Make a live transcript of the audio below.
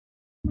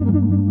I've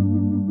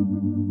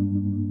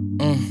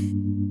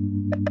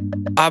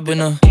been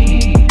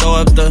throw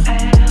up the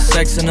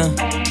sex in her.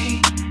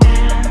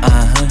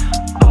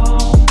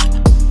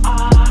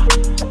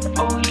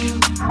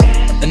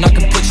 And I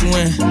can put you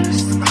in.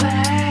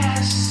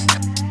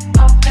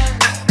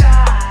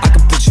 I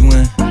can put you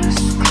in.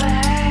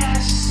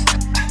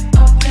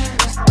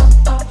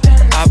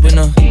 I've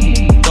been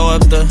throw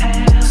up the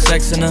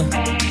sex in her.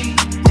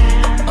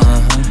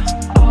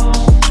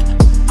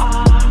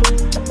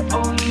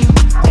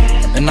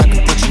 And I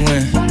can put you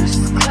in.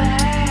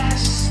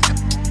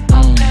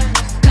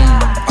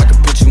 I can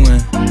put you in.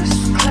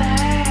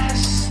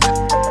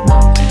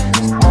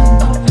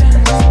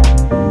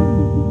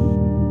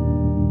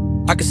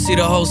 I can see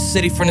the whole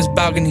city from this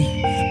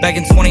balcony. Back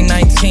in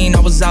 2019, I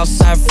was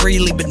outside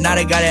freely, but now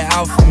they got it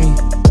out for me.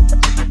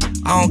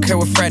 I don't care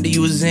what frat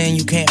you was in,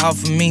 you can't out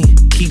for me.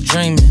 Keep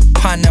dreaming.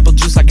 Pineapple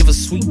juice, I give a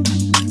sweet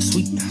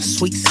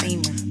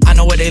semen. I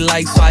know what they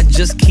like, so I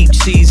just keep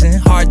cheesing.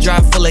 Hard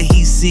drive full of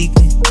heat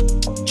seeking.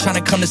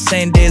 Tryna come the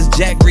same day as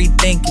Jack,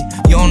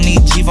 rethinking. You don't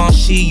need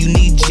Givenchy, you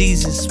need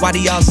Jesus. Why do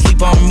y'all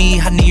sleep on me?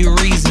 I need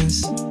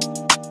reasons.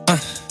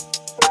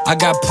 I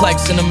got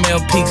Plex in the mail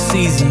peak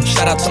season.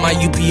 Shout out to my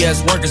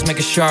UPS workers,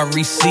 making sure I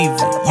receive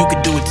it. You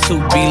can do it too,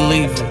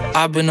 believe it.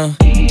 I've been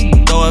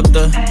throw up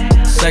the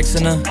sex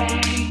in her.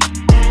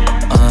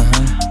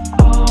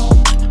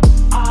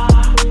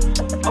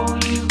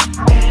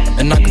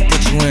 And I can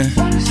put you in.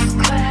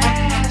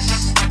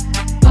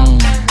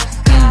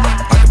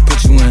 I can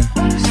put you in.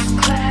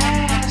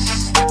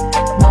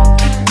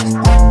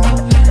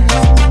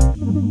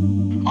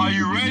 Are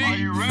you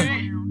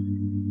ready?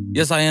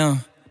 Yes, I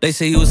am. They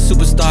say you a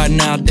superstar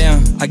now,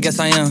 damn, I guess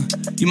I am.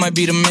 You might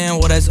be the man,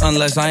 well that's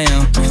unless I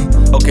am.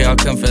 Okay, I'll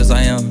confess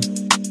I am.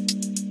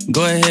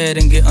 Go ahead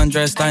and get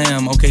undressed, I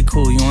am. Okay,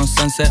 cool, you on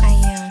Sunset? I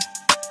am.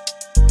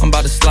 I'm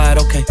about to slide,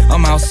 okay,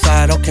 I'm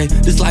outside, okay.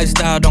 This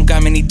lifestyle don't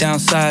got many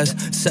downsides,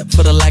 except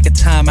for the lack of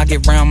time I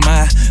get around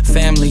my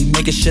family,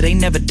 making sure they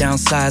never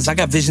downsize. I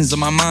got visions of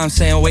my mom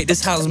saying, wait,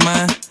 this house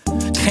mine.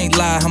 Can't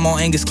lie, I'm on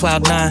Angus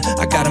Cloud 9.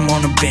 I got him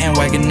on the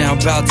bandwagon now,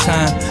 about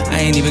time. I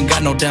ain't even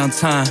got no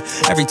downtime.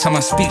 Every time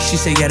I speak, she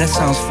say, yeah, that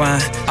sounds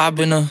fine. I've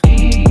been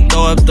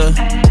throw up the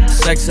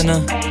sex in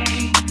her.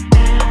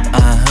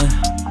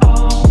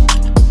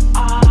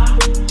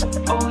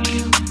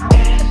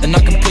 And I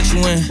can put you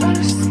in.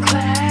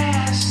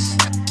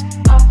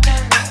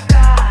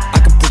 I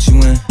can put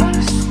you in.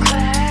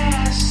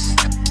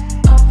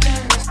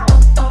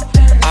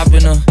 I've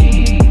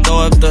been throw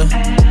up the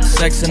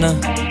sex in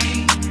her.